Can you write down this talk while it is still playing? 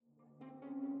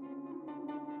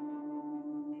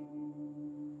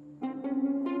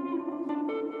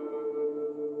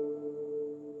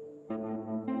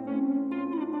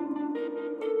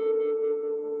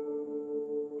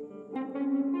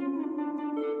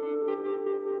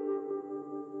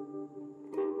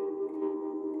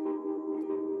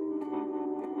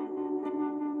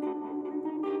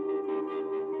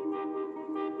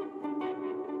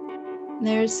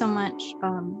There's so much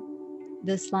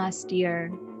this last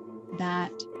year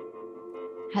that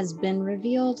has been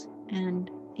revealed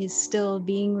and is still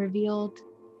being revealed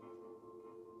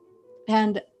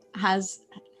and has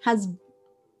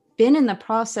been in the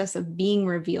process of being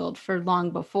revealed for long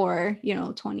before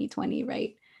 2020,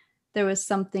 right? There was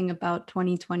something about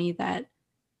 2020 that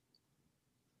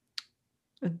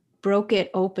broke it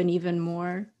open even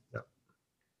more. Yeah.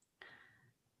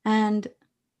 And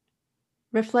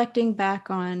reflecting back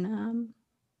on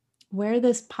where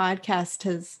this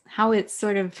podcast how it's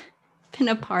sort of been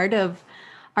a part of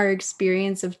our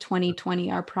experience of 2020,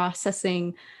 our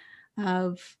processing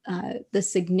of the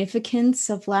significance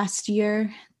of last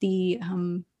year, the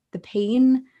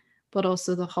pain, but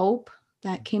also the hope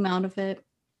that came out of it,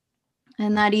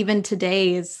 and that even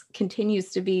today continues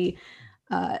to be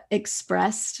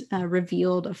expressed,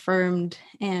 revealed, affirmed,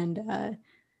 and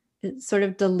it's sort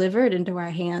of delivered into our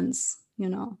hands.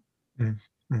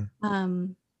 I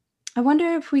wonder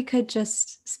if we could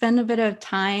just spend a bit of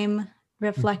time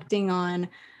reflecting on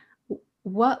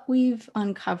what we've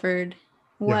uncovered,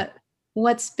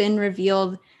 what's been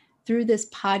revealed through this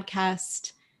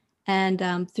podcast,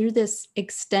 and through this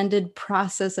extended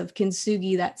process of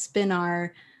kintsugi that's been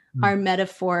our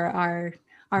metaphor,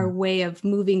 our way of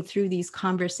moving through these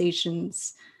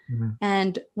conversations.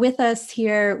 And with us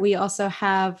here, we also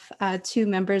have two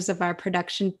members of our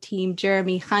production team,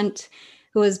 Jeremy Hunt,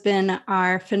 who has been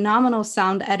our phenomenal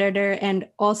sound editor and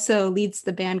also leads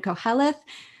the band Koheleth,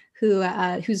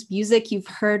 whose music you've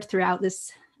heard throughout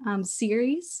this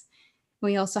series.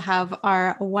 We also have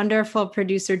our wonderful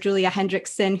producer, Julia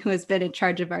Hendrickson, who has been in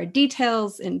charge of our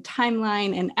details and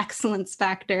timeline and excellence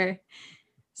factor.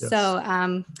 Yes. So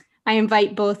I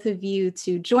invite both of you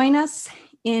to join us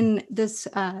in this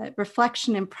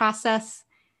reflection and process,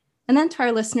 and then to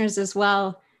our listeners as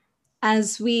well,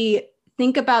 as we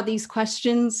think about these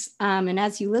questions, and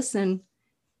as you listen,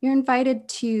 you're invited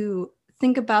to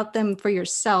think about them for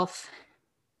yourself.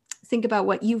 Think about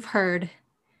what you've heard,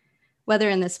 whether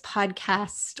in this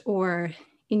podcast or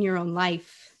in your own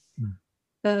life,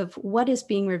 of what is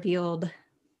being revealed,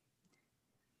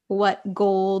 what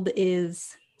gold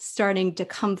is starting to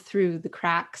come through the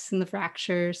cracks and the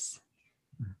fractures,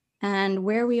 and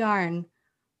where we are and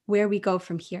where we go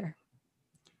from here.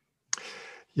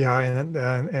 Yeah,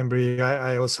 and Bree,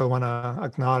 I also want to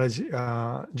acknowledge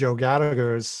Joe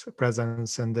Gallagher's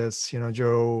presence in this.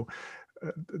 Joe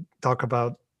talk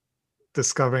about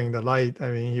discovering the light.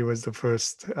 I mean, he was the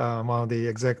first one of the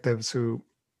executives who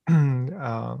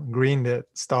greenlit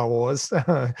Star Wars.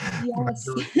 Yes.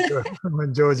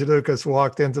 when George Lucas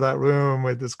walked into that room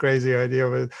with this crazy idea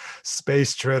of a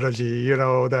space trilogy,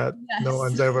 that no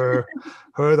one's ever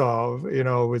heard of,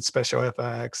 with special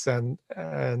effects, and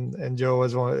Joe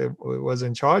was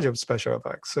in charge of special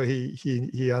effects, so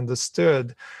he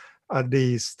understood at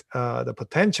least the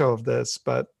potential of this,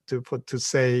 but to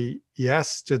say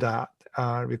yes to that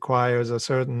requires a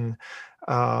certain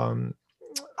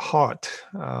heart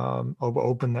of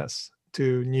openness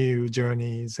to new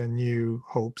journeys and new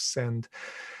hopes, and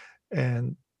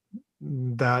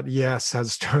that yes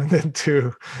has turned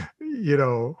into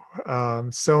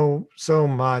so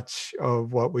much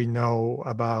of what we know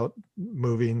about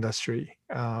movie industry.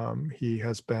 He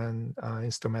has been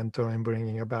instrumental in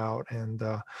bringing about, and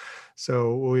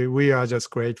so we are just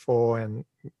grateful and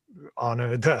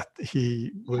honored that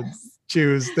he would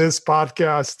choose this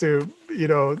podcast to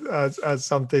as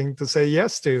something to say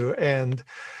yes to and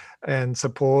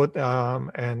support,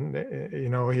 and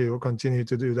he will continue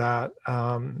to do that,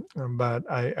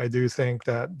 but I do think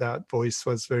that voice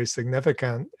was very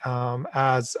significant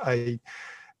as I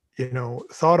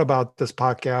thought about this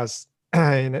podcast.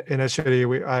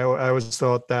 Initially I always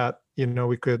thought that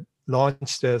we could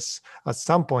launch this at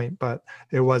some point, but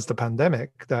it was the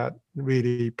pandemic that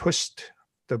really pushed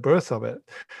the birth of it.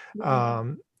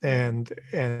 And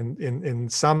in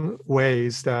some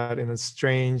ways, that in a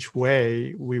strange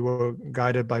way, we were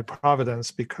guided by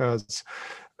providence, because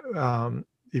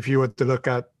if you were to look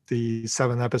at the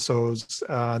 7 episodes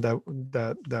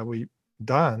that we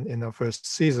done in the first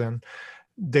season,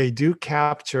 they do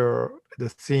capture the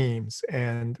themes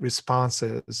and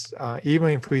responses, even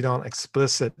if we don't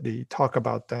explicitly talk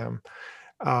about them,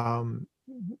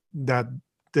 that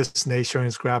this nation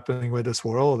is grappling with, this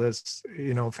world is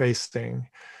facing.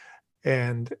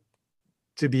 And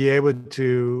to be able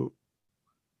to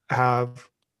have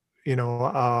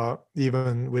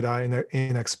even with our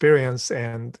inexperience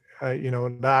and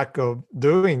lack of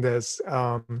doing this,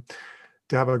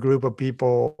 to have a group of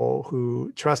people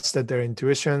who trusted their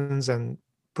intuitions and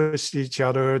pushed each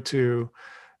other to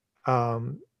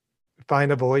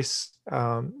find a voice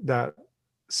that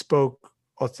spoke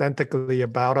authentically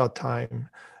about our time,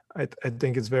 I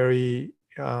think it's very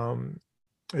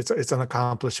it's an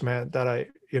accomplishment that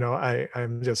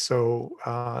I'm just so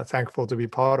thankful to be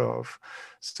part of.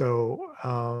 So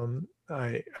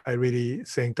I really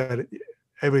think that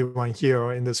everyone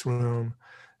here in this room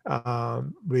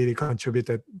really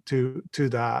contributed to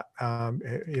that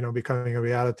becoming a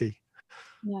reality.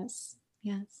 Yes,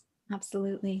 yes,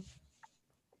 absolutely.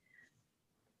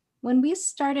 When we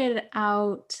started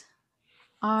out,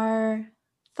 our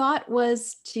thought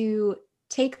was to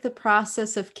take the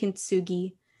process of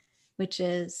kintsugi, which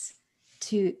is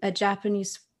a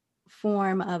Japanese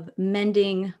form of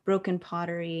mending broken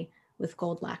pottery with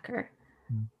gold lacquer,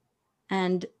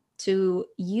 and to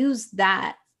use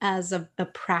that as a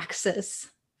praxis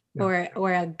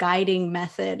or a guiding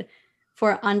method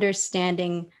for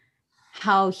understanding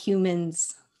how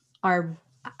humans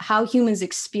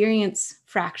experience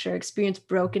fracture, experience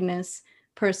brokenness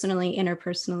personally,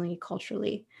 interpersonally,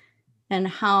 culturally, and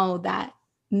how that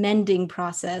mending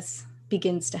process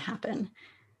begins to happen.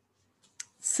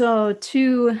 So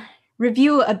to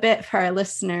review a bit for our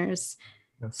listeners,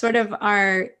 sort of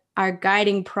our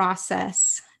guiding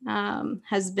process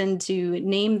has been to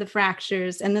name the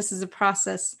fractures. And this is a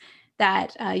process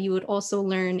that you would also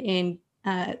learn in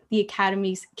the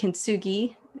Academy's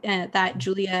Kintsugi that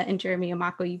Julia and Jeremy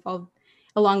Amako evolved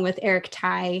along with Eric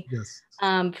Tai. Yes.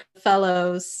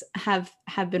 Fellows have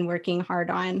been working hard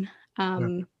on.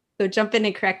 So jump in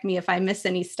and correct me if I miss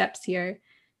any steps here.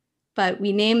 But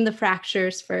we name the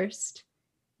fractures first.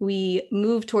 We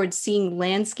move towards seeing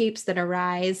landscapes that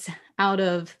arise out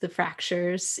of the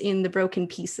fractures in the broken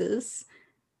pieces.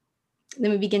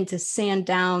 Then we begin to sand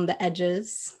down the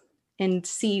edges and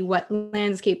see what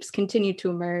landscapes continue to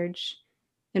emerge.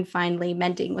 And finally,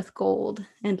 mending with gold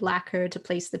and lacquer to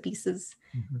place the pieces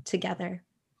together.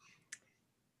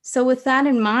 So with that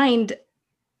in mind,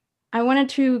 I wanted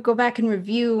to go back and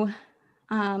review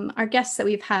our guests that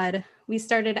we've had. We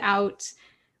started out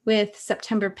with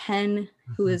September Penn,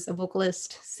 who is a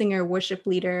vocalist, singer, worship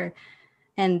leader,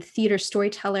 and theater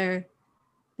storyteller.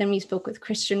 Then we spoke with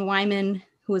Christian Wyman,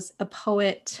 who was a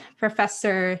poet,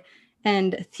 professor,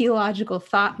 and theological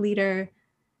thought leader.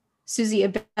 Susie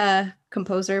Abeba,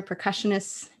 composer,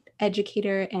 percussionist,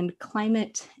 educator, and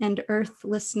climate and earth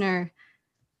listener.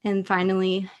 And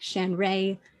finally, Shan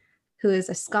Ray, who is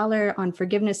a scholar on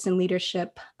forgiveness and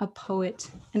leadership, a poet,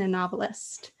 and a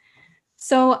novelist.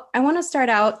 So I want to start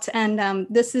out, and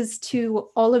this is to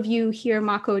all of you here,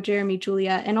 Mako, Jeremy,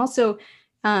 Julia, and also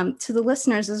to the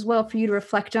listeners as well, for you to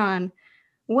reflect on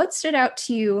what stood out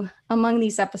to you among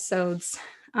these episodes.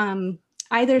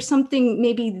 Either something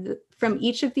maybe from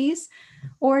each of these,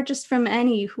 or just from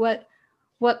any. What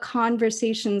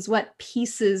conversations, what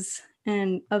pieces,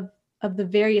 and of the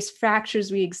various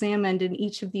fractures we examined in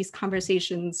each of these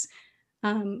conversations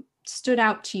stood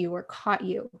out to you or caught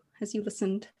you as you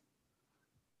listened?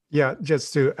 Yeah,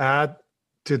 just to add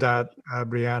to that,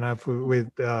 Brianna,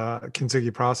 with the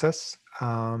kintsugi process,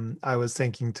 I was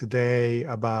thinking today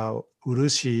about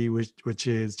urushi, which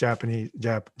is Japan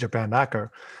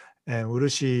lacquer, and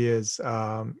urushi is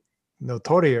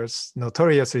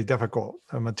notoriously difficult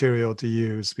material to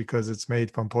use because it's made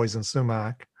from poison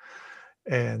sumac,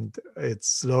 and it's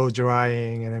slow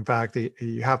drying, and in fact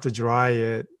you have to dry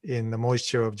it in the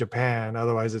moisture of Japan,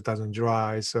 otherwise it doesn't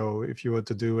dry. So if you were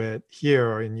to do it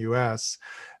here in US,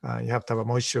 you have to have a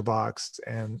moisture box,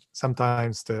 and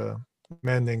sometimes the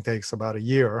mending takes about a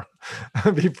year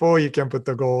before you can put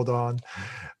the gold on.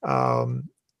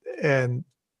 And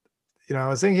I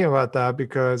was thinking about that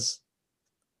because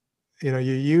you're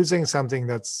using something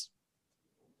that's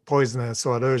poisonous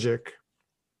or allergic.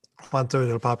 1/3 of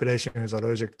the population is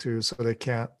allergic to, so they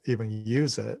can't even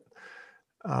use it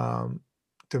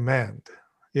to mend.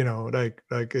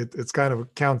 It's kind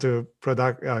of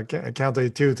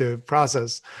counterintuitive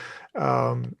process,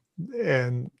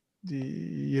 and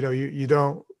you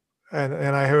don't.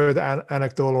 And I heard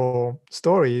anecdotal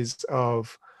stories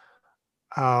of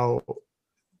how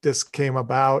this came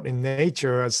about in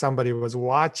nature as somebody was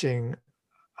watching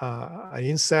an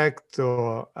insect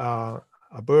or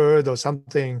a bird or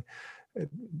something,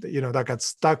 that got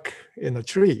stuck in a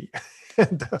tree,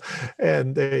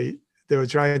 and they were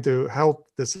trying to help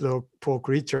this little poor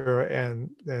creature, and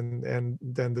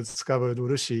then discovered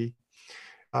urushi.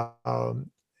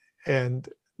 And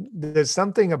there's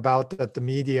something about that the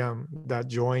medium that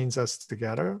joins us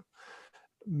together,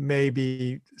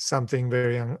 maybe something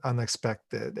very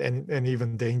unexpected and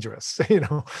even dangerous,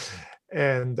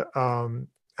 and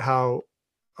how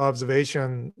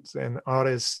observations and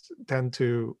artists tend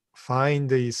to find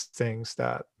these things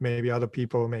that maybe other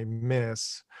people may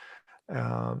miss,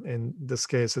 In this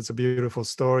case, it's a beautiful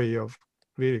story of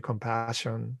really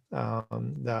compassion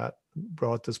that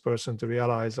brought this person to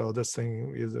realize, oh, this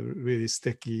thing is a really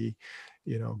sticky,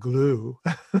 glue.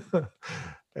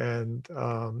 And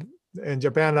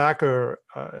Japan lacquer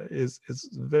is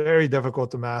very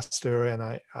difficult to master. And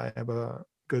I have a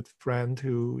good friend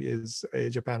who is a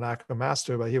Japan lacquer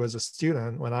master, but he was a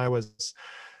student when I was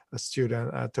a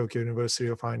student at Tokyo University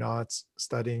of Fine Arts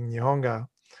studying Nihonga.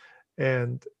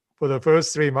 And for the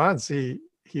first 3 months, he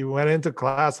went into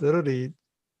class literally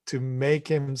to make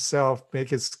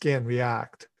his skin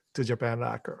react to Japan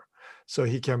lacquer so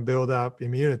he can build up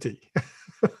immunity.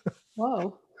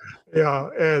 Whoa. Yeah.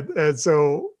 And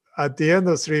so at the end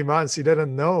of 3 months, he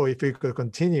didn't know if he could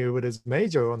continue with his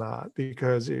major or not,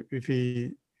 because if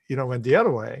he, went the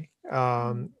other way,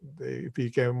 if he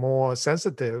became more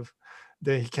sensitive,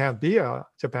 then he can't be a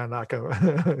Japan lacquer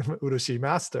urushi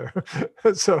master.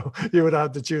 So you would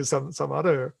have to choose some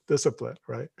other discipline,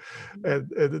 right?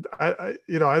 And I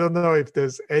don't know if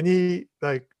there's any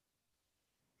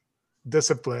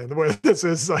discipline where this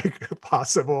is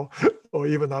possible or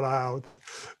even allowed.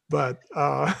 But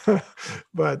I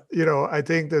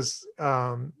think this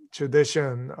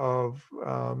tradition of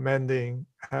mending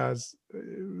has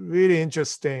really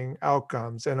interesting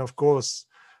outcomes. And of course,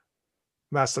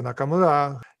 Master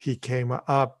Nakamura, he came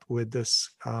up with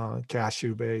this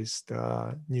cashew-based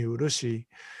new urushi.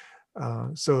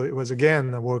 So it was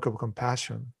again a work of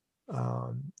compassion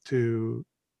to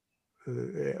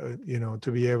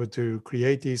be able to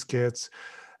create these kits.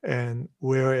 And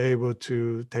we're able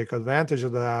to take advantage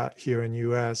of that here in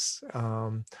US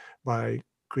by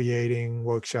creating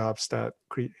workshops that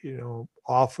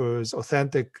offers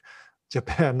authentic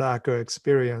Japan lacquer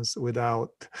experience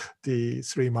without the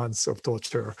 3 months of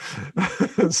torture.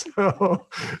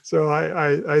 So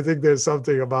I think there's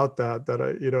something about that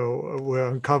we're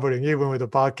uncovering even with the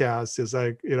podcast. Is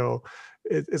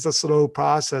it's a slow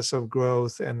process of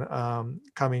growth and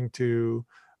coming to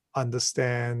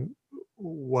understand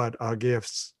what our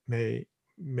gifts may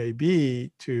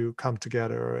be to come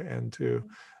together and to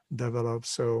develop.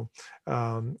 So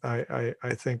I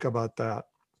think about that.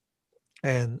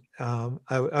 And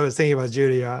I was thinking about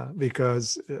Julia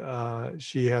because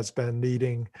she has been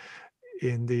leading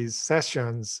in these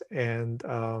sessions, and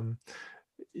I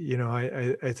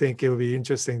think it would be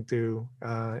interesting to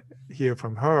hear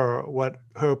from her what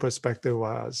her perspective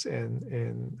was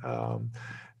in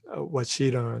what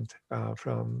she learned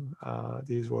from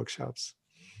these workshops.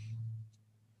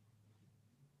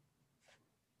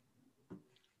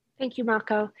 Thank you,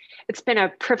 Mako. It's been a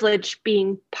privilege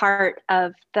being part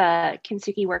of the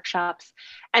Kintsugi workshops.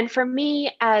 And for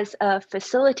me, as a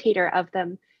facilitator of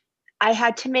them, I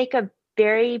had to make a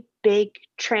very big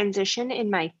transition in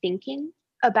my thinking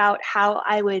about how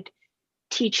I would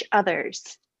teach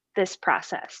others this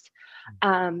process.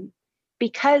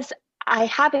 Because I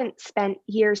haven't spent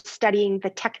years studying the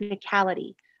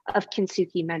technicality of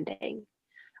Kintsugi mending.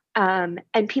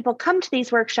 And people come to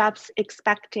these workshops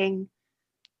expecting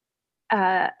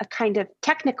a kind of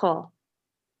technical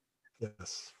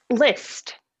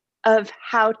list of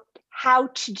how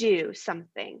to do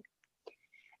something,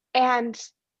 and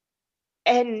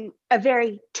in a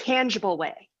very tangible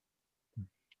way.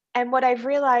 And what I've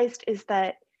realized is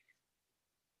that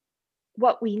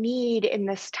what we need in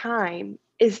this time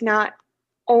is not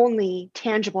only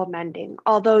tangible mending,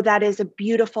 although that is a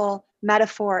beautiful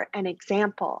metaphor and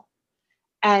example.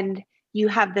 And you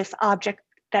have this object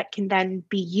that can then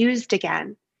be used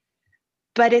again.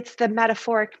 But it's the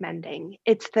metaphoric mending,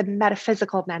 it's the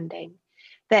metaphysical mending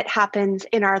that happens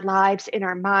in our lives, in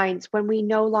our minds, when we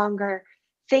no longer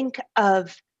think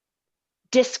of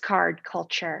discard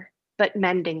culture, but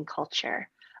mending culture,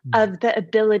 of the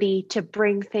ability to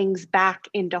bring things back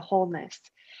into wholeness.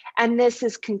 And this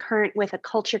is concurrent with a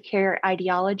culture care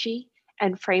ideology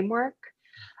and framework.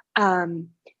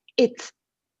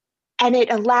 And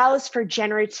it allows for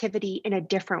generativity in a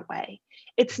different way.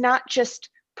 It's not just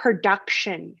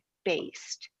production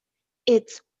based,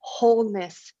 it's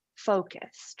wholeness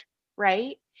focused,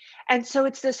 right? And so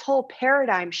it's this whole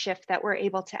paradigm shift that we're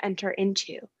able to enter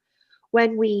into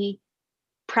when we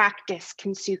practice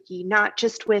Kintsugi, not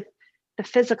just with the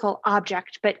physical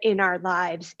object, but in our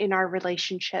lives, in our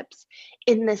relationships,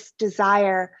 in this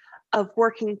desire of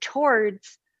working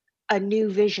towards a new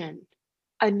vision,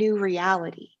 a new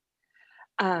reality.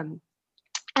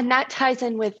 And that ties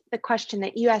in with the question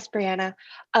that you asked, Brianna,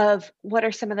 of what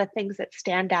are some of the things that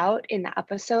stand out in the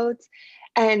episodes.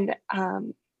 And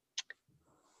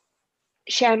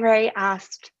Shanrei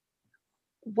asked,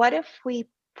 what if we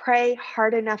pray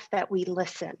hard enough that we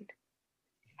listen?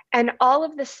 And all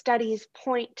of the studies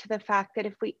point to the fact that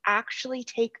if we actually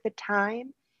take the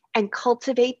time and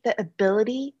cultivate the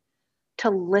ability to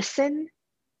listen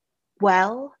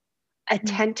well,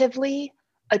 attentively,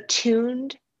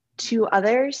 attuned to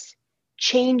others,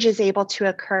 change is able to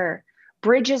occur.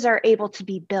 Bridges are able to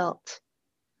be built.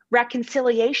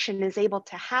 Reconciliation is able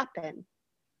to happen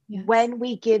when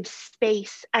we give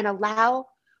space and allow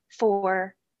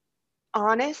for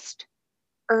honest,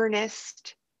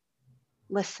 earnest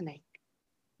listening.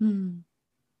 And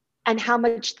how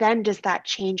much then does that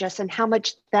change us? And how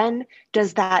much then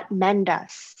does that mend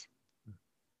us?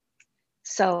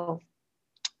 So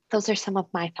those are some of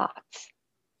my thoughts.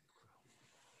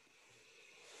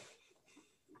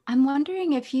 I'm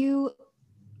wondering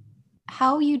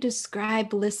how you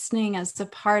describe listening as a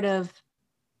part of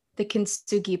the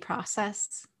kintsugi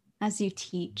process as you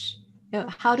teach.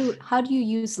 How do you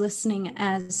use listening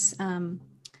as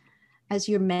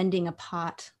you're mending a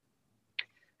pot?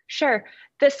 Sure.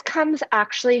 This comes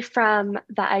actually from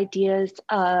the ideas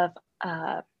of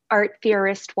art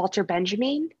theorist Walter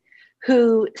Benjamin,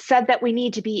 who said that we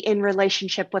need to be in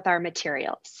relationship with our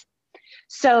materials.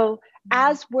 So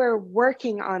as we're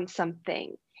working on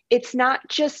something, it's not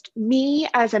just me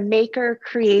as a maker,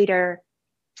 creator,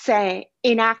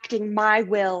 enacting my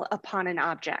will upon an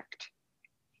object.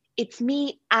 It's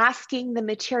me asking the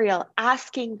material,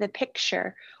 asking the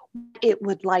picture what it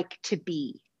would like to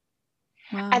be.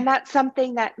 Wow. And that's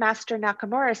something that Master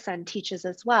Nakamura-san teaches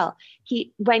as well.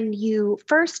 When you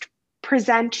first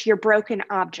present your broken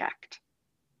object,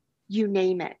 you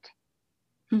name it.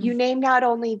 You name not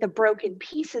only the broken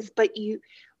pieces, but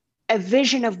a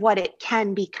vision of what it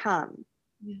can become.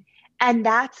 And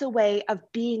that's a way of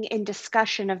being in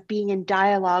discussion, of being in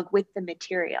dialogue with the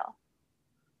material.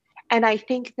 And I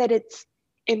think that it's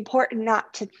important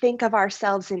not to think of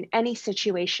ourselves in any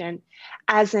situation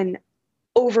as an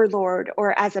overlord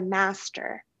or as a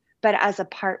master, but as a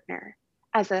partner,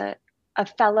 as a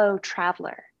fellow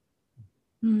traveler,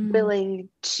 willing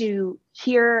to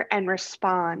hear and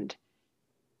respond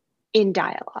in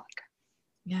dialogue.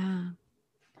 Yeah.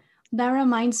 That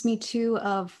reminds me too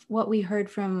of what we heard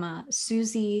from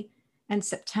Susie and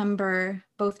September,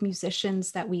 both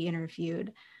musicians that we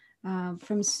interviewed.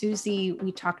 From Susie,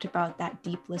 we talked about that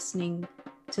deep listening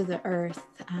to the earth,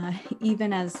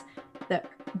 even as the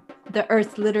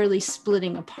earth literally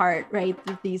splitting apart, right?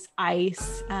 These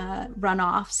ice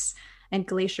runoffs and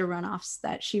glacier runoffs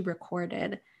that she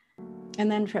recorded.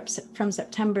 And then from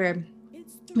September,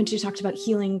 when she talked about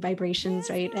healing vibrations,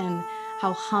 right? And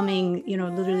how humming,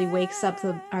 literally wakes up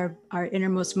our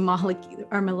innermost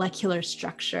our molecular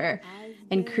structure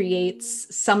and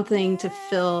creates something to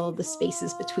fill the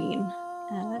spaces between,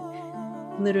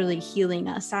 literally healing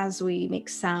us as we make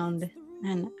sound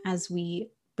and as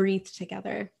we breathe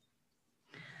together.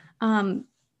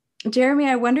 Jeremy,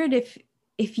 I wondered if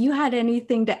you had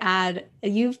anything to add.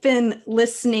 You've been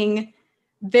listening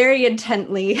very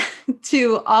intently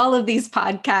to all of these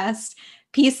podcasts,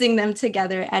 piecing them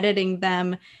together, editing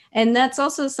them. And that's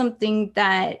also something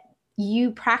that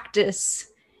you practice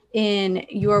in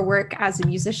your work as a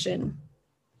musician.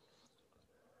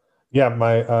 Yeah,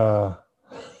 my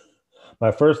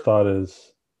first thought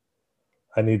is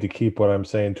I need to keep what I'm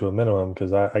saying to a minimum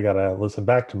because I got to listen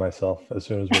back to myself as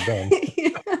soon as we're done.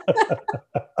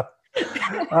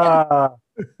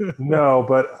 No,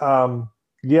 but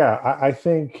yeah, I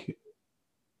think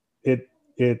it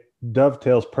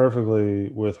dovetails perfectly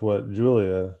with what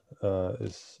Julia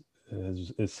is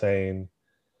saying,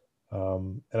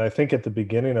 and I think at the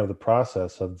beginning of the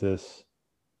process of this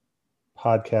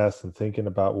podcast and thinking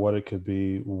about what it could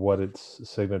be, what its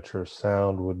signature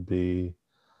sound would be,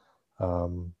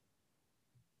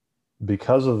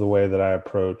 because of the way that I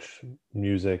approach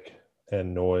music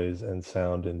and noise and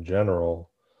sound in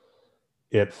general,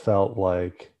 it felt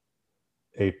like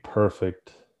a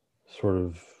perfect sort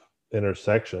of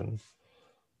intersection,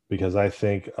 because I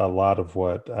think a lot of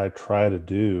what I try to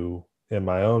do in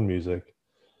my own music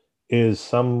is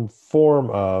some form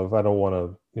of, I don't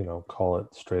want to, call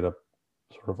it straight up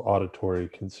sort of auditory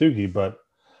kintsugi, but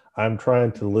I'm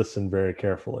trying to listen very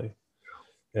carefully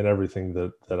in everything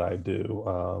that I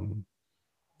do.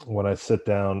 When I sit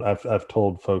down, I've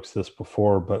told folks this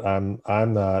before, but I'm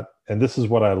not, and this is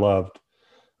what I loved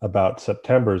about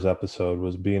September's episode,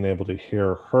 was being able to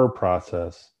hear her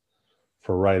process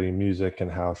for writing music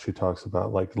and how she talks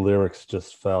about like lyrics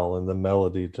just fell and the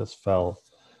melody just fell.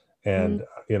 And,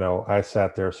 I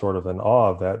sat there sort of in awe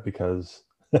of that, because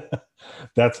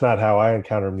that's not how I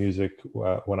encounter music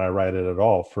when I write it at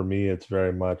all. For me, it's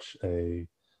very much a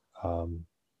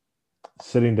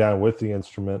sitting down with the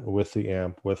instrument, with the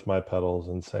amp, with my pedals,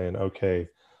 and saying, okay,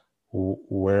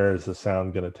 where is the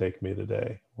sound going to take me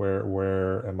today?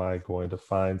 Where am I going to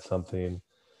find something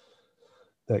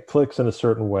that clicks in a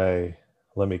certain way?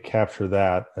 Let me capture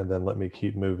that, and then let me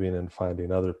keep moving and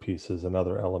finding other pieces and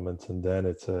other elements. And then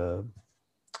it's an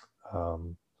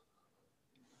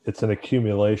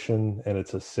accumulation, and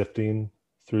it's a sifting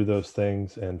through those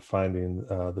things and finding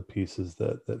the pieces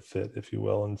that fit, if you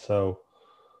will. And so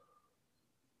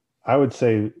I would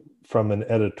say from an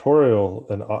editorial,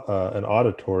 an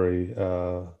auditory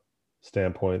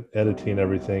standpoint, editing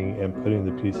everything and putting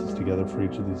the pieces together for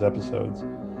each of these episodes,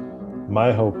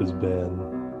 my hope has been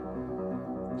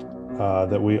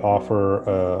that we offer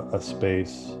a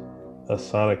space, a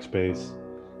sonic space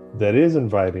that is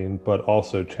inviting, but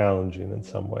also challenging in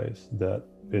some ways, that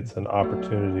it's an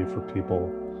opportunity for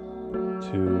people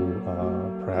to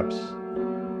perhaps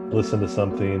listen to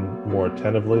something more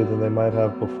attentively than they might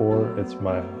have before. It's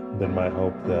been my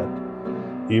hope that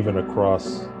even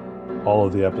across all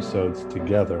of the episodes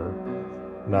together,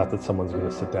 not that someone's going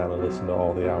to sit down and listen to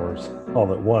all the hours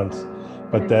all at once,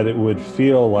 but that it would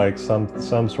feel like some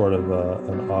sort of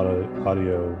an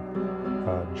audio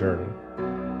journey.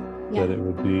 Yeah. That it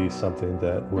would be something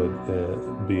that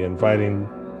would be inviting,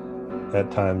 at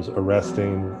times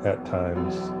arresting, at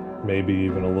times maybe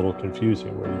even a little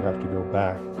confusing, where you have to go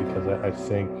back, because I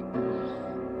think,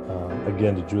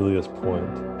 again, to Julia's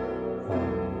point,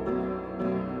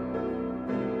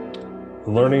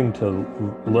 learning and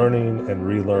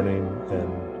relearning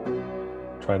and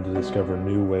trying to discover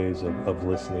new ways of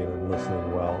listening and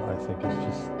listening well, I think is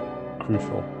just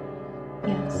crucial.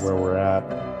 Yes. Where we're at,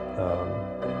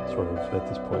 sort of at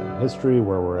this point in history,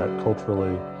 where we're at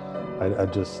culturally, I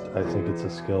think it's a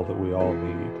skill that we all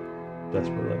need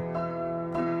desperately.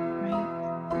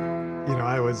 Right.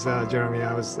 I was Jeremy.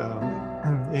 I was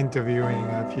interviewing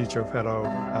a future fellow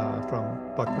from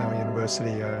Bucknell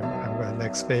University. I'm going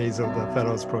next phase of the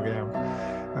fellows program.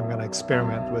 I'm going to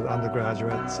experiment with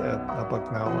undergraduates at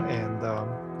Bucknell,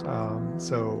 and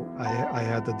so I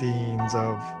had the deans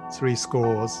of 3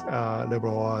 schools,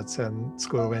 liberal arts and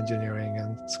School of Engineering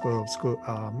and School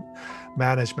of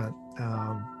Management,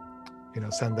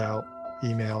 send out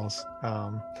emails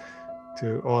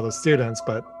to all the students,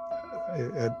 but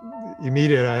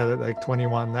immediately I had like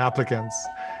 21 applicants,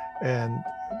 and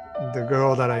the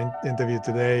girl that I interviewed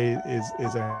today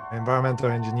is an environmental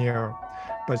engineer,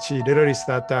 but she literally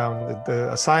sat down.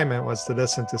 The assignment was to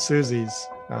listen to Susie's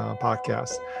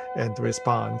podcast and to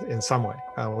respond in some way,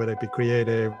 whether it be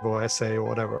creative or essay or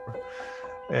whatever.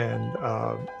 And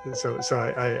so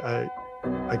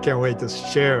I can't wait to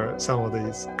share some of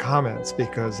these comments,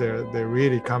 because they're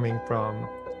really coming from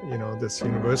this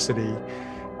university,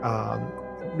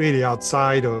 really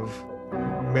outside of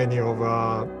many of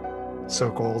our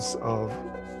circles of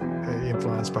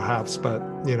influence perhaps, but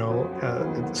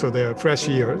so they're fresh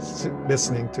ears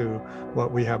listening to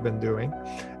what we have been doing,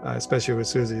 especially with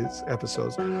Susie's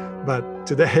episodes. But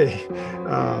today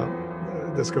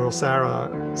this girl Sarah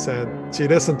said she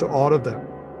listened to all of them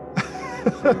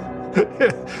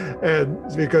and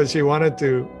because she wanted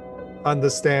to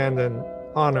understand and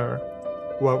honor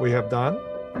what we have done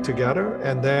together,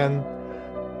 and then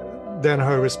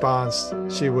her response,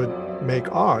 she would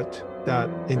make art that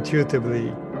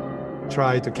intuitively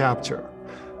try to capture.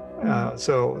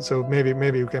 So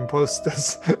maybe you can post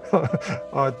this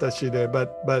art that she did,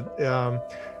 but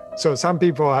so some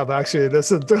people have actually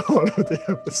listened to all of the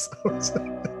episodes.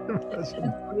 That's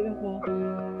beautiful.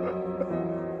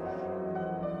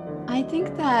 I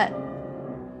think that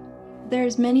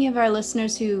there's many of our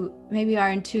listeners who maybe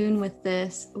are in tune with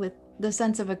this, with the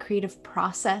sense of a creative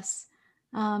process.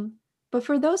 But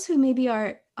for those who maybe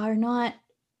are not,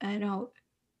 who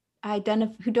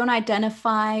don't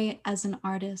identify as an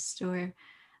artist, or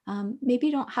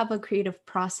maybe don't have a creative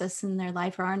process in their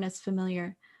life, or aren't as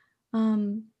familiar,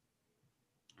 I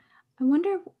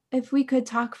wonder if we could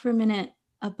talk for a minute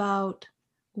about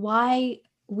why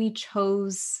we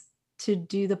chose to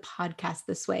do the podcast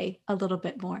this way a little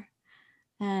bit more,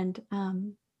 and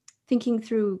thinking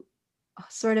through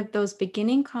sort of those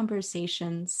beginning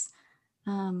conversations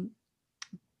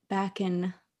back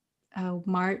in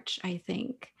March, I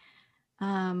think,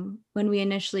 when we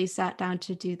initially sat down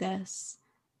to do this,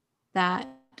 that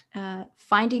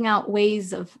finding out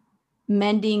ways of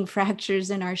mending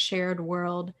fractures in our shared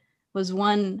world was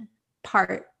one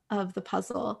part of the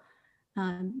puzzle.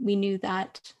 We knew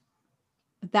that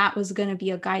was going to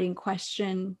be a guiding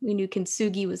question. We knew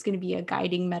kintsugi was going to be a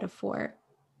guiding metaphor.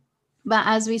 But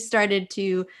as we started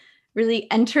to really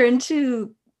enter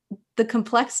into the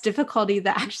complex difficulty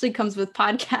that actually comes with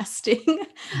podcasting,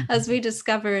 as we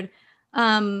discovered,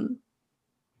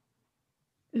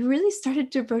 we really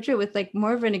started to approach it with like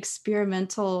more of an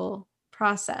experimental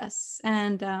process.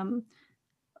 And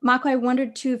Mako, I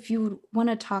wondered too if you want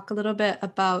to talk a little bit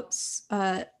about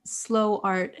slow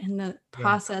art and the Yeah.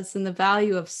 process and the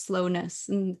value of slowness,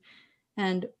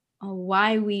 and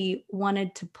why we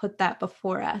wanted to put that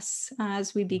before us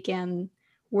as we began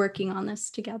working on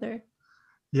this together.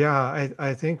 Yeah,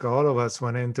 I think all of us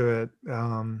went into it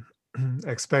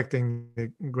expecting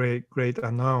the great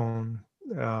unknown,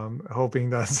 hoping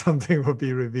that something would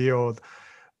be revealed.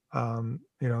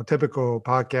 Typical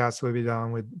podcasts would be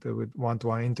done with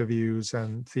one-to-one interviews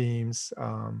and themes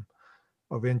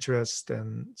of interest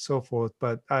and so forth.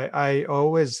 But I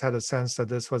always had a sense that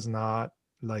this was not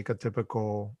like a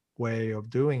typical way of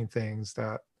doing things,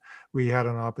 that we had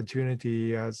an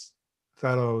opportunity as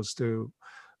fellows to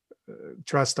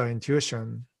trust our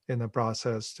intuition in the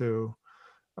process, to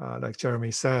like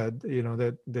Jeremy said,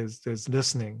 that there's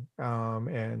listening,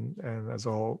 and as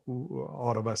all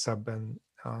of us have been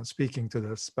speaking to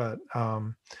this. But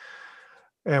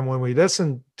and when we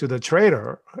listened to the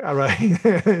trailer, right,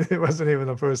 it wasn't even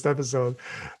the first episode,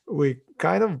 we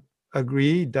kind of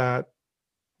agreed that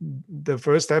the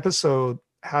first episode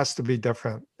has to be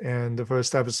different, and the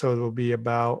first episode will be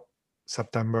about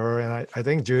September. And I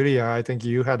think, Julia, I think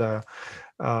you had a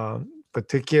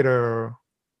particular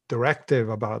directive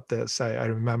about this. I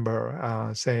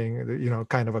remember saying that,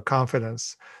 kind of a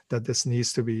confidence that this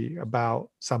needs to be about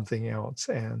something else.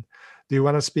 And do you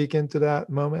want to speak into that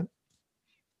moment?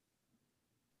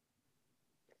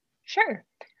 Sure.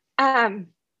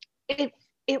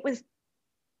 It was,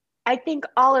 I think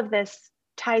all of this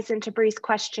ties into Bree's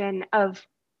question of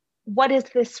what is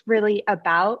this really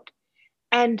about?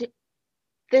 And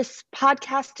this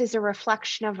podcast is a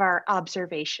reflection of our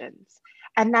observations.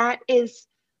 And that is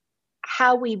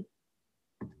how we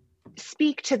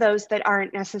speak to those that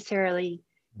aren't necessarily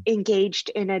engaged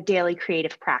in a daily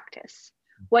creative practice.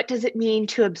 What does it mean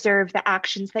to observe the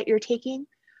actions that you're taking?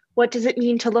 What does it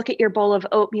mean to look at your bowl of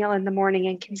oatmeal in the morning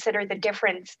and consider the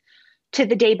difference to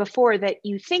the day before that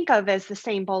you think of as the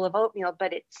same bowl of oatmeal,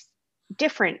 but it's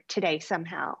different today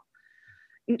somehow?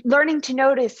 Learning to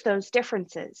notice those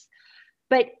differences.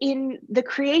 But in the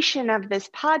creation of this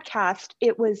podcast,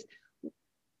 it was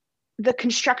the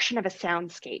construction of a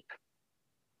soundscape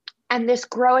and this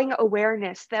growing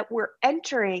awareness that we're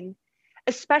entering,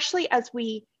 especially as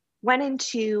we went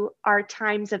into our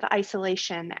times of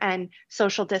isolation and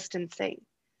social distancing.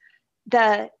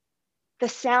 The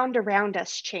sound around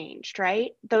us changed,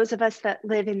 right? Those of us that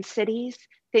live in cities,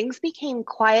 things became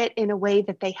quiet in a way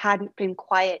that they hadn't been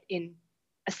quiet in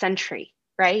a century,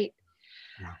 right?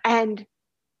 Yeah. And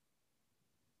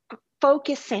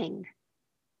focusing,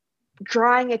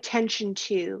 drawing attention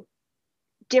to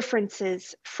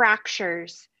differences,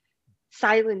 fractures,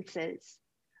 silences,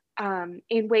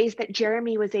 in ways that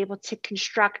Jeremy was able to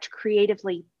construct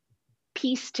creatively,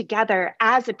 piece together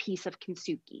as a piece of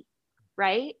kintsugi,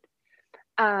 right?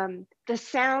 The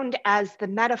sound as the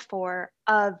metaphor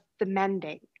of the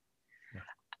mending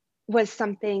was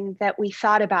something that we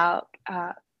thought about,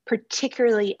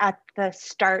 particularly at the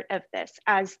start of this,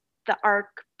 as the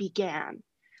arc began,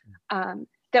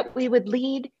 that we would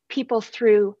lead people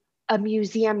through a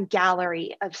museum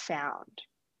gallery of sound,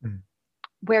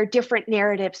 where different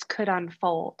narratives could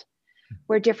unfold,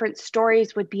 where different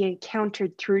stories would be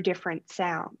encountered through different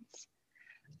sounds,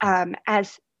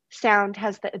 as sound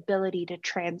has the ability to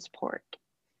transport.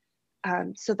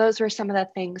 So those were some of the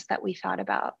things that we thought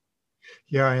about.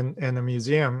 Yeah, and the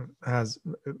museum has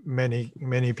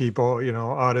many people,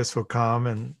 artists will come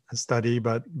and study,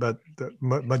 but the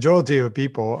majority of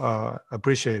people are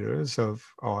appreciators of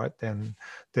art, and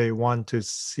they want to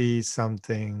see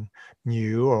something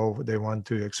new, or they want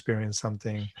to experience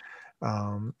something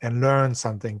and learn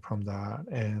something from that.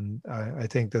 And I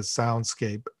think the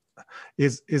soundscape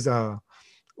is a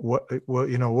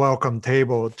welcome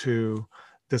table to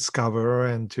discover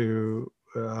and to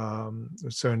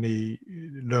certainly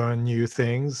learn new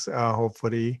things,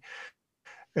 hopefully.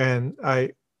 And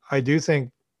I do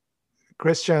think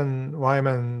Christian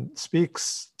Wiman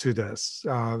speaks to this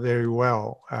very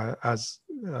well, as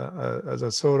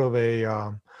a sort of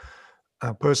a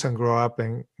person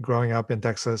growing up in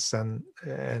Texas, and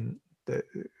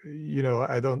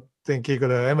I don't think he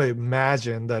could have ever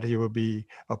imagined that he would be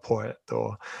a poet,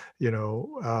 or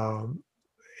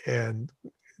and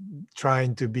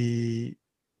trying to be,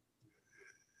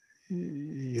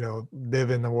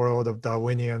 live in the world of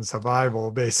Darwinian survival,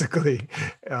 basically,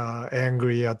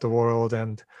 angry at the world,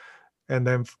 and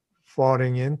then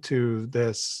falling into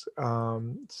this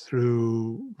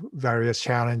through various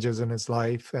challenges in his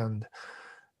life, and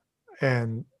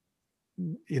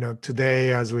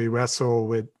today as we wrestle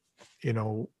with,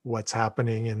 what's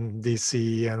happening in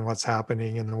DC and what's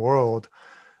happening in the world,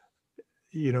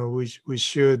 we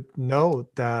should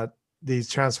note that these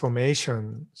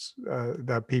transformations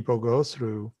that people go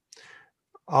through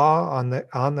are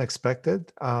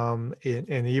unexpected, and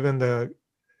even the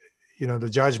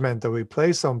judgment that we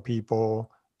place on people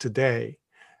today,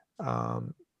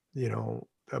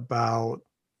 about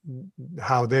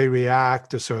how they react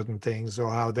to certain things,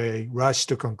 or how they rush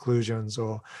to conclusions,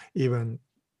 or even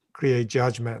create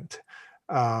judgment,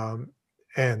 and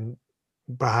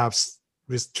perhaps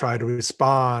try to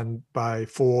respond by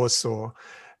force, or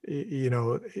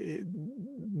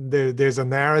there's a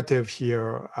narrative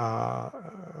here,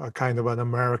 a kind of an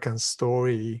American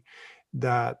story,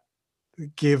 that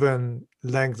given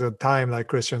length of time like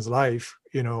Christian's life,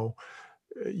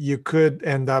 you could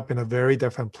end up in a very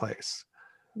different place.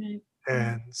 Right.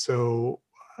 And so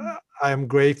I'm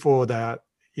grateful that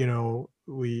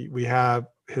we have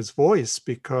his voice,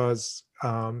 because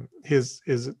his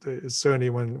certainly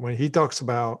when he talks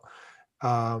about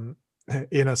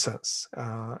innocence,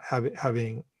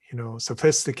 having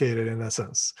sophisticated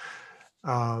innocence,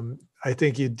 I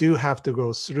think you do have to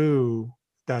go through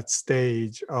that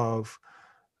stage of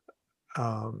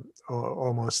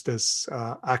almost this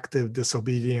active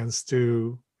disobedience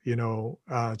to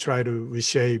try to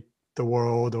reshape the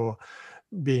world, or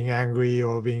being angry,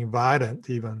 or being violent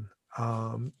even,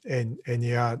 and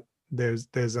yet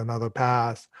there's another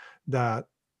path that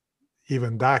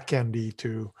even that can lead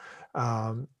to,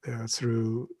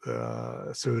 through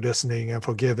listening and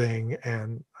forgiving,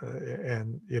 and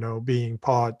being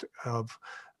part of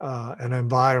an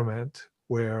environment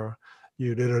where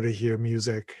you literally hear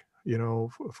music,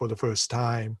 for the first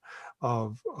time,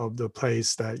 of the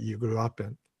place that you grew up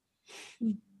in.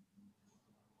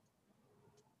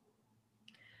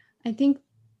 I think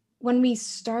when we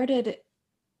started,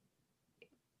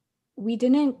 we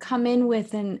didn't come in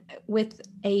with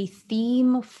a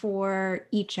theme for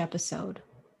each episode,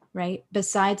 right?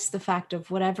 Besides the fact of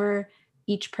whatever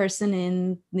each person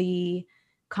in the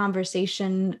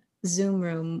conversation Zoom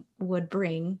room would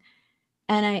bring.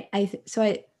 And I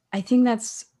think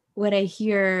that's what I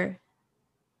hear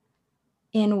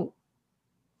in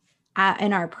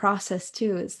our process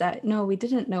too, is that no, we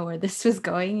didn't know where this was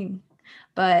going,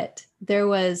 but there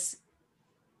was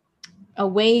a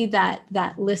way that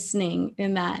listening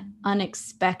in that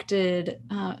unexpected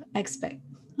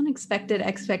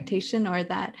expectation, or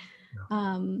that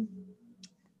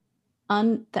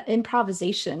the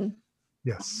improvisation,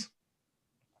 Yes,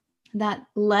 that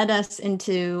led us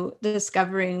into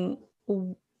discovering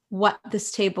what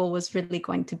this table was really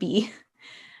going to be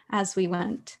as we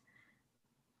went.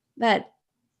 That,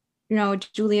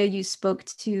 Julia, you spoke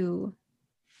to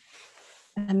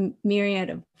a myriad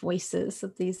of voices,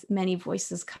 of these many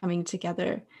voices coming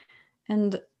together.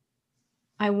 And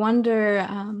I wonder,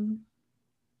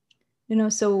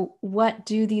 so what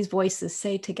do these voices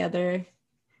say together,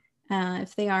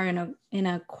 if they are in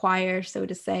a choir, so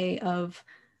to say, of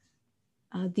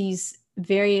these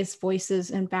various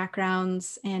voices and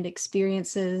backgrounds and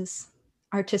experiences,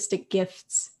 artistic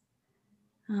gifts?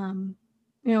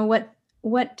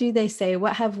 What do they say?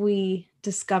 What have we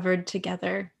discovered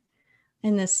together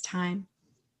in this time?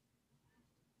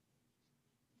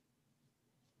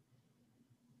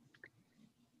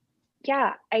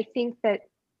 Yeah, I think that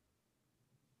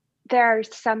there are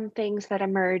some things that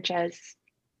emerge as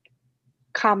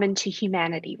common to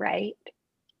humanity, right?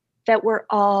 That we're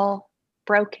all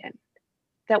broken,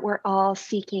 that we're all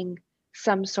seeking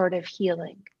some sort of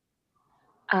healing,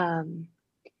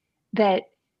 that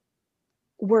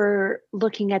we're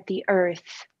looking at the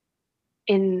earth,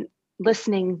 in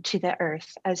listening to the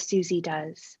earth as Susie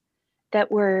does,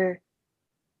 that we're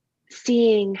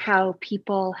seeing how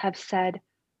people have said,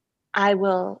 I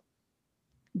will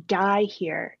die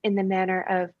here, in the manner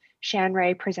of Shan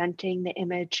Ray presenting the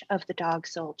image of the dog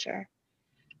soldier.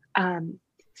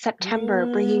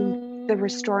 September bringing the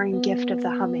restoring gift of the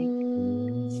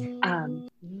humming.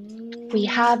 We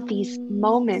have these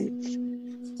moments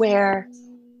where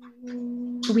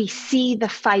we see the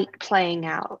fight playing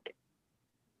out.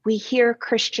 We hear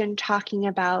Christian talking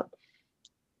about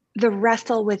the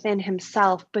wrestle within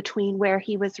himself between where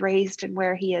he was raised and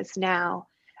where he is now,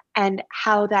 and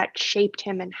how that shaped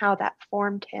him and how that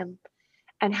formed him,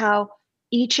 and how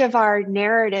each of our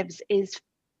narratives is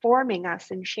forming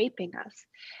us and shaping us.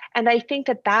 And I think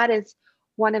that is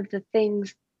one of the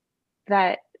things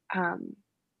that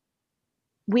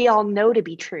we all know to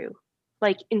be true,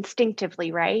 like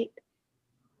instinctively, right?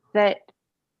 That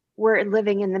we're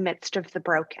living in the midst of the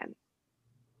broken.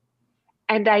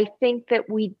 And I think that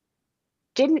we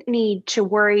didn't need to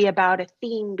worry about a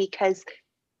theme because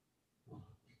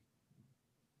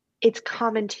it's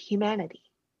common to humanity.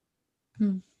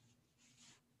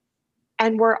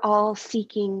 And we're all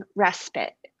seeking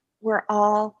respite. We're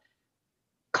all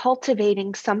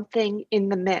cultivating something in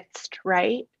the midst,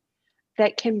 right?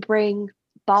 That can bring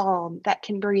balm, that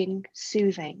can bring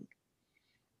soothing.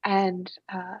 And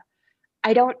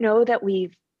I don't know that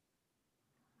we've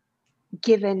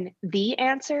given the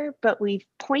answer, but we've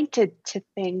pointed to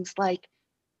things like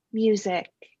music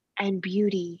and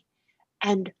beauty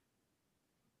and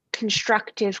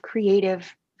constructive,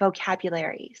 creative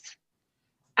vocabularies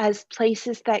as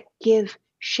places that give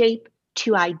shape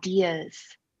to ideas,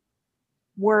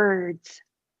 words,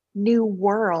 new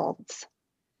worlds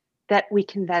that we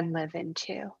can then live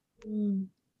into.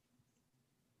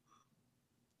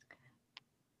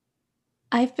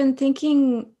 I've been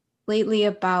thinking lately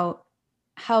about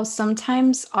how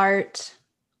sometimes art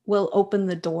will open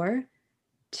the door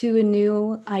to a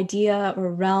new idea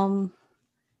or realm,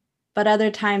 but other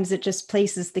times it just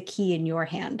places the key in your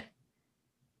hand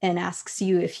and asks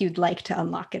you if you'd like to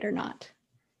unlock it or not.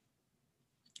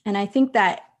 And I think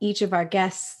that each of our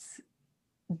guests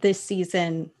this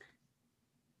season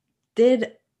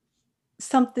did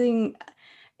something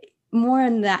more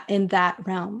in that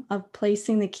realm of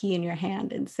placing the key in your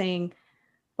hand and saying,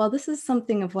 well, this is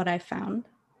something of what I found,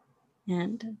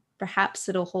 and perhaps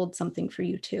it'll hold something for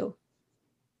you too.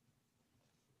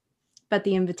 But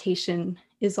the invitation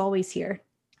is always here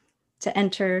to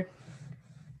enter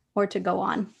or to go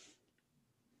on.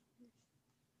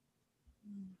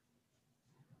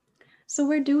 So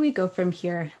where do we go from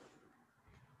here?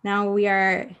 Now we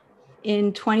are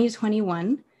in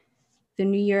 2021. The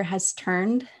new year has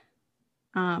turned.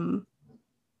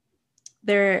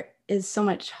 There is so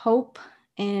much hope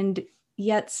and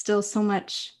yet still so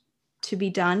much to be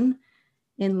done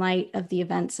in light of the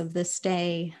events of this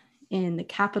day in the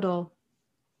Capitol.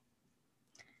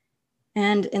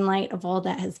 And in light of all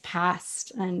that has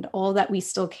passed and all that we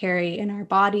still carry in our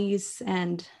bodies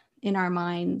and in our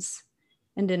minds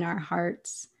and in our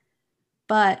hearts.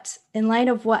 But in light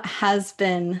of what has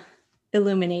been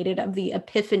illuminated, of the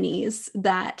epiphanies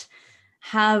that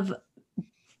have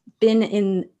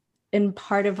been in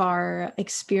part of our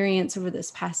experience over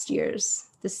this past years,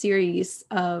 the series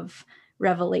of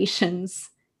revelations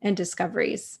and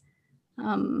discoveries.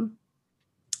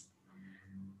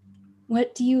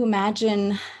 What do you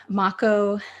imagine,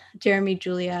 Mako, Jeremy,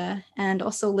 Julia, and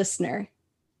also listener,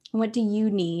 what do you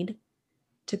need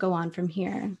to go on from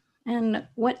here? And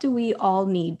what do we all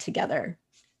need together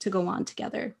to go on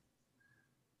together?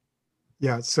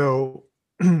 Yeah, so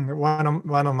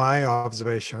one of my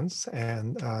observations,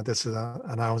 and this is an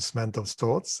announcement of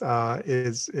sorts,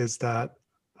 is that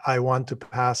I want to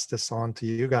pass this on to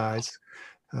you guys,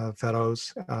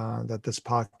 fellows, that this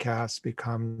podcast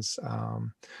becomes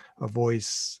a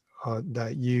voice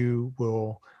that you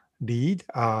will lead.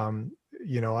 I'm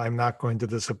not going to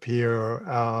disappear,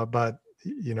 but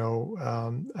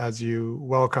as you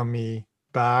welcome me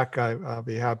back, I'll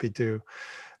be happy to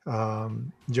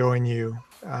join you.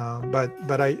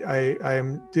 But I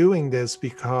am doing this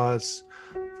because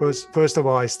first of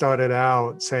all, I started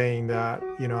out saying that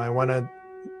I want to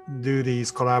do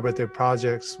these collaborative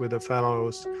projects with the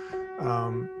fellows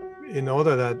in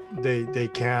order that they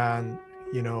can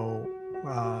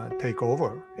take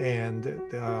over and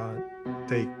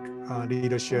take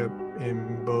leadership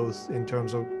in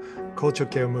terms of culture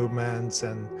care movements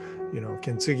and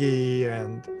kintsugi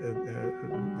and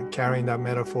carrying that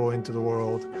metaphor into the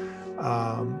world,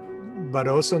 but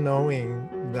also knowing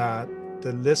that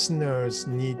the listeners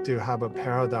need to have a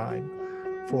paradigm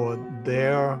for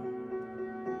their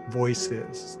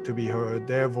voices to be heard,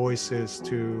 their voices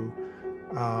to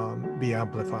be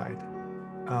amplified.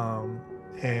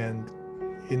 And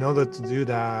in order to do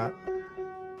that,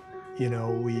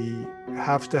 we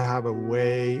have to have a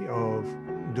way of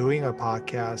doing a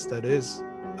podcast that is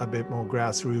a bit more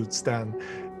grassroots than,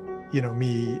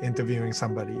 me interviewing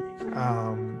somebody.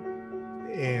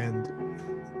 And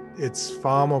it's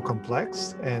far more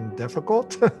complex and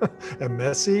difficult and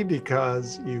messy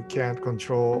because you can't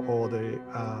control all the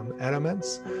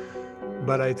elements.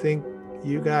 But I think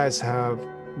you guys have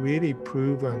really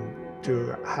proven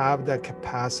to have that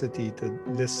capacity to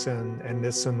listen and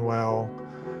listen well,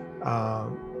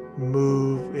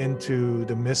 move into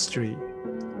the mystery,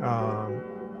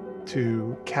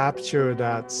 to capture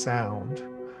that sound,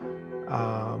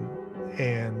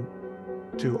 and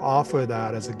to offer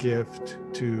that as a gift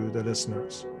to the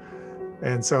listeners.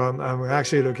 And so I'm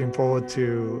actually looking forward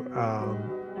to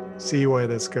see where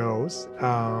this goes.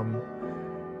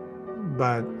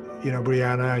 But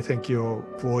Brianna, I think your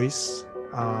voice,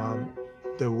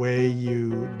 the way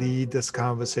you lead this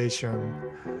conversation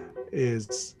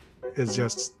is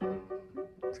just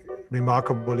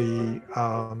remarkably,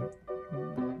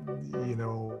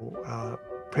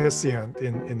 prescient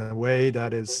in a way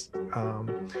that is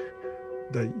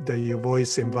that your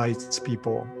voice invites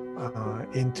people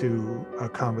into a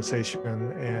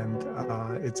conversation, and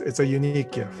it's a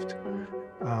unique gift,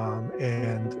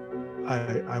 and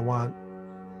I want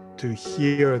to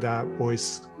hear that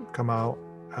voice come out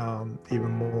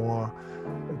even more,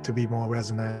 to be more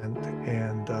resonant,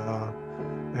 and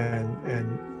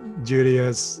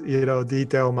Julia's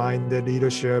detail-minded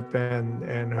leadership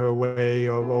and her way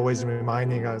of always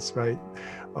reminding us, right,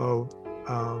 of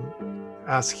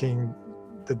asking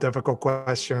the difficult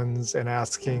questions and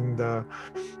asking the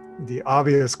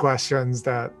obvious questions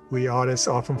that we artists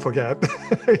often forget.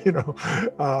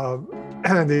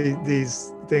 And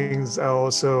these things are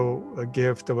also a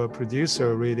gift of a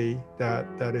producer, really, that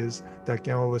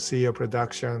can oversee a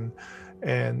production,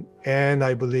 and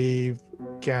I believe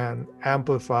can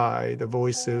amplify the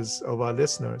voices of our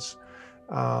listeners,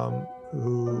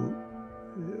 who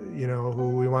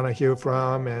we want to hear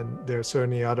from, and there are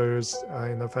certainly others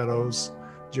in the fellows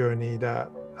journey that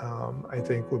I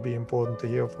think would be important to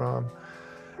hear from.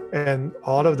 And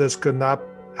all of this could not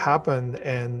happen,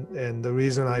 and the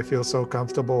reason I feel so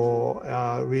comfortable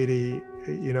really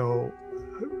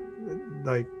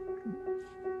like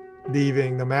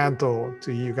leaving the mantle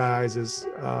to you guys is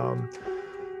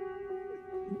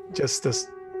just this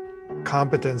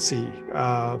competency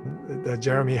that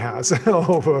Jeremy has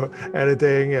over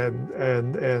editing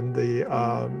and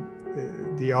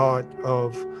the art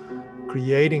of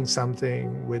creating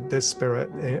something with disparate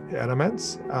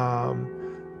elements,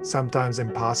 sometimes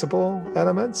impossible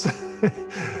elements,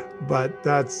 but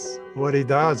that's what he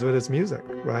does with his music,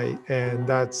 right? And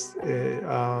that's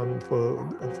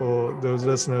for those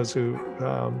listeners who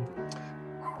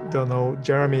don't know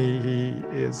Jeremy, he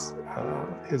is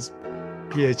his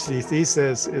PhD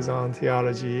thesis is on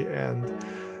theology and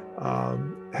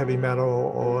heavy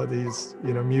metal, or these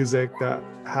music that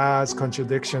has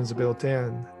contradictions built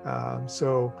in.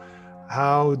 So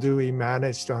how do we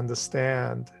manage to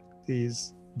understand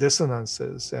these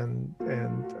dissonances and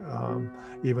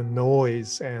even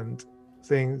noise and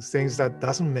things that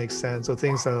doesn't make sense, or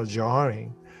things that are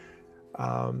jarring?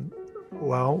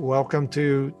 Well, welcome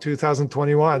to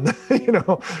 2021.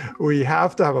 We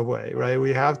have to have a way, right?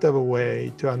 We have to have a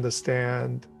way to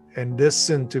understand and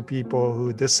listen to people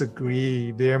who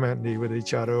disagree vehemently with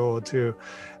each other, or to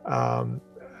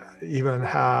even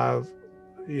have,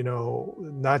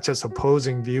 not just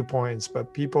opposing viewpoints,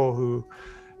 but people who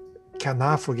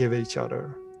cannot forgive each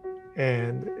other.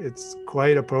 And it's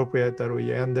quite appropriate that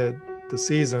we ended the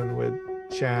season with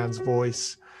Chan's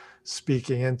voice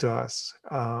speaking into us,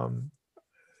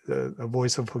 a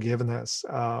voice of forgiveness,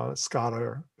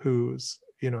 scholar who's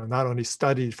not only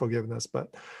studied forgiveness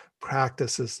but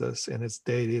practices this in his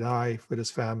daily life with his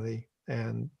family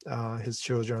and his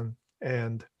children,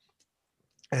 and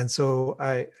so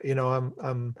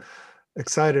I'm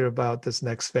excited about this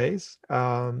next phase.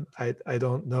 I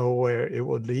don't know where it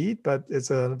will lead, but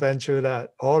it's an adventure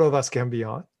that all of us can be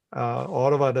on,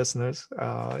 all of our listeners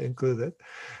included.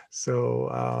 So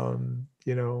I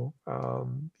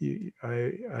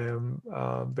am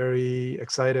very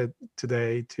excited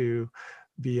today to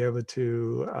be able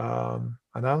to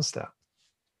announce that.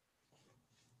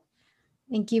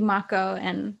 Thank you, Mako.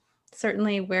 And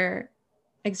certainly we're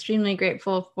extremely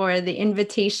grateful for the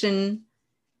invitation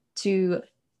to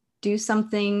do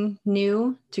something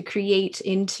new, to create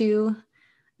into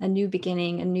a new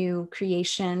beginning, a new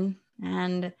creation,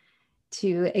 and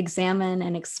to examine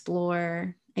and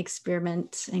explore,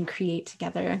 experiment, and create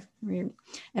together.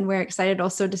 And we're excited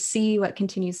also to see what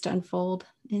continues to unfold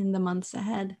in the months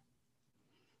ahead.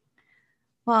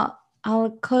 Well,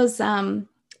 I'll close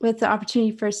with the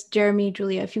opportunity first. Jeremy,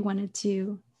 Julia, if you wanted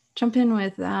to jump in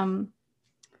with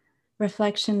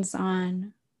reflections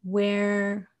on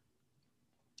where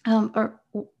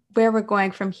we're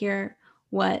going from here,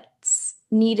 what's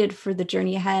needed for the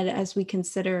journey ahead as we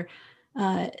consider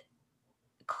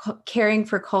caring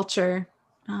for culture.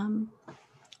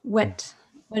 What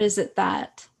is it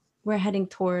that we're heading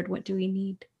toward? What do we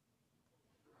need?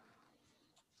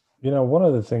 One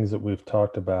of the things that we've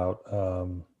talked about,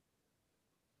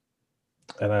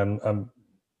 and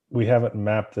we haven't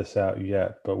mapped this out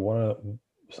yet, but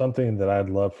something that I'd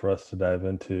love for us to dive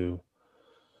into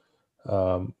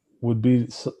would be,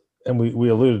 and we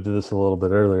alluded to this a little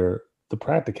bit earlier, the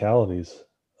practicalities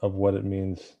of what it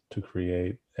means to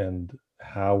create and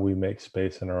how we make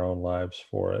space in our own lives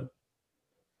for it.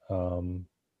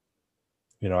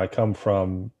 I come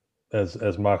from,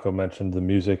 as Mako mentioned, the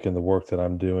music and the work that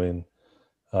I'm doing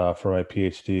for my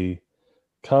PhD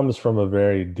comes from a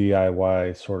very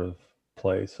DIY sort of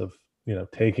place of,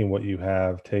 taking what you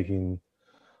have, taking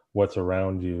what's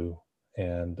around you,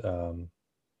 and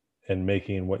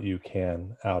making what you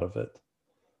can out of it.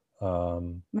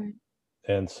 Right.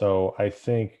 And so I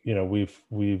think,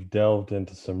 we've delved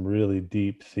into some really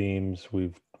deep themes.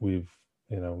 We've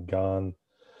gone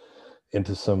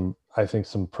into some, I think,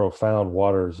 some profound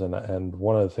waters. And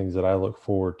one of the things that I look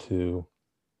forward to,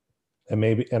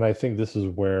 and I think this is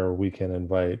where we can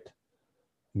invite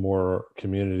more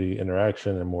community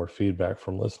interaction and more feedback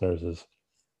from listeners, is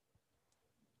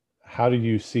how do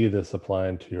you see this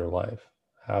applying to your life?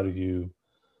 How do you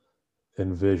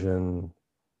envision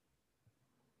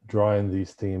drawing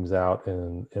these themes out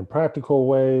in practical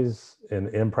ways, in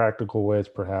impractical ways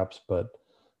perhaps, but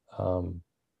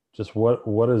just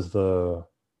what is the,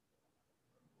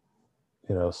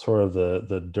 sort of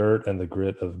the dirt and the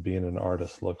grit of being an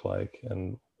artist look like?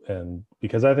 And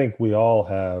because I think we all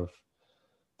have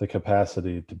the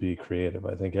capacity to be creative.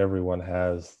 I think everyone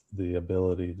has the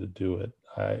ability to do it.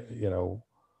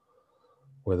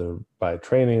 Whether by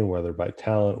training, whether by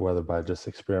talent, whether by just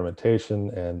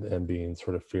experimentation and being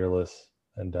sort of fearless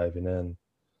and diving in.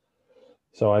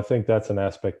 So I think that's an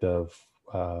aspect of,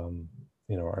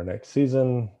 our next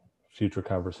season, future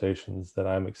conversations that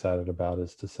I'm excited about,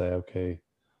 is to say, okay,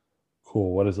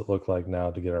 cool. What does it look like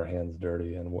now to get our hands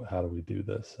dirty, and how do we do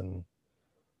this? And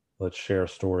let's share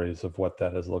stories of what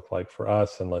that has looked like for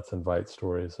us, and let's invite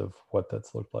stories of what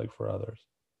that's looked like for others.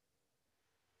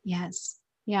 Yes.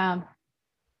 Yeah.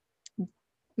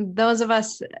 Those of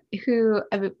us who,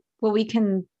 we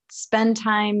can spend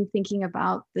time thinking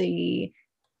about the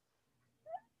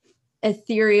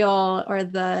ethereal or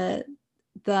the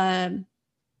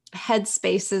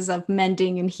headspaces of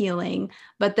mending and healing,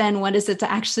 but then what is it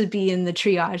to actually be in the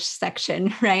triage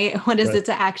section, right? What is it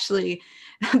to actually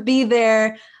be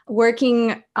there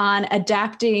working on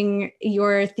adapting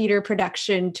your theater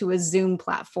production to a Zoom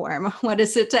platform? What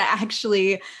is it to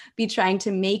actually be trying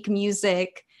to make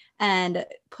music and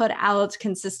put out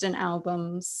consistent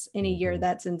albums in a year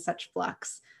that's in such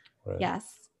flux? Right. Yes,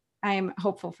 I'm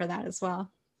hopeful for that as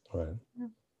well. Right.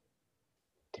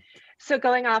 So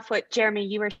going off what Jeremy,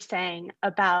 you were saying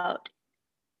about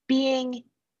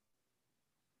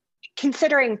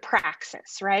considering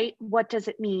praxis, right? What does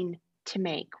it mean to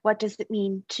make? What does it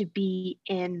mean to be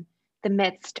in the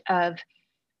midst of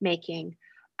making?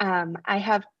 I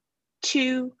have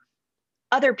two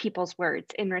other people's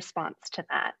words in response to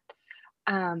that.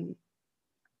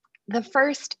 The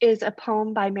first is a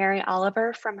poem by Mary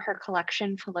Oliver from her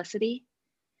collection Felicity.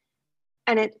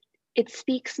 And it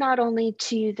speaks not only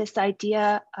to this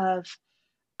idea of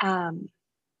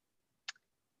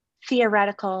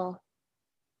theoretical,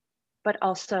 but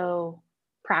also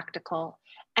practical,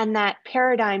 and that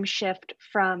paradigm shift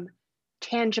from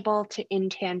tangible to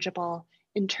intangible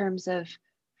in terms of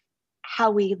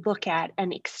how we look at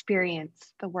and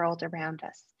experience the world around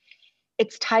us.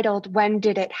 It's titled, "When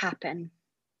Did It Happen?"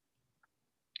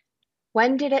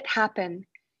 When did it happen?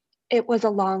 It was a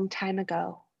long time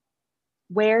ago.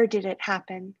 Where did it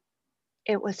happen?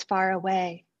 It was far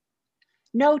away.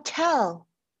 No, tell.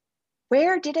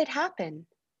 Where did it happen?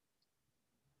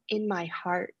 In my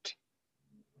heart.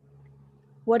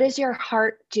 What is your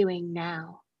heart doing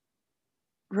now?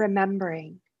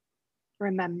 Remembering.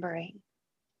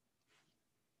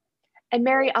 And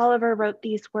Mary Oliver wrote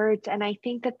these words, and I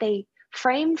think that they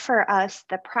frame for us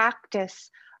the practice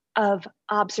of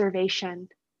observation,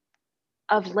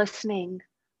 of listening,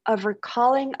 of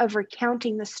recalling, of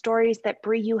recounting the stories that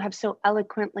Bree, you have so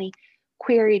eloquently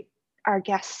queried our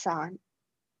guests on.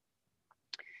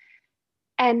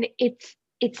 And it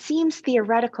seems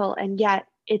theoretical, and yet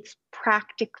it's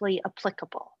practically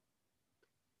applicable.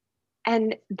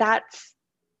 And that's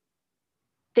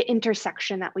the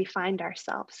intersection that we find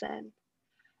ourselves in.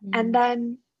 And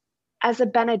then as a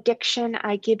benediction,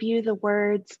 I give you the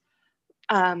words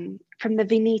from the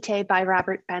Venite by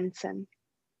Robert Benson.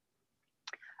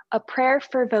 A prayer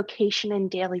for vocation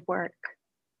and daily work.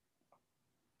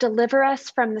 Deliver us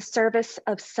from the service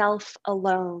of self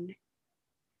alone,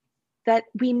 that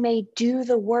we may do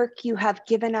the work you have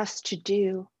given us to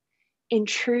do in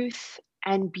truth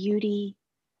and beauty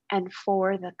and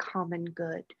for the common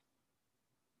good.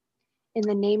 In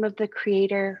the name of the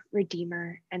Creator,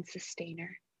 Redeemer, and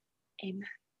Sustainer. Amen.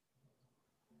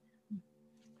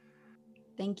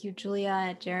 Thank you,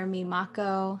 Julia, Jeremy,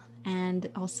 Mako, and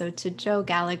also to Joe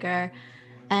Gallagher,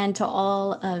 and to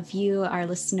all of you, our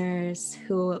listeners,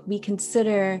 who we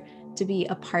consider to be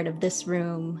a part of this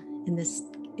room in this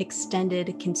extended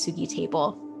Kintsugi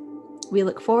table. We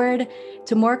look forward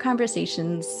to more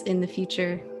conversations in the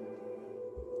future.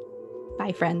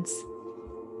 Bye, friends.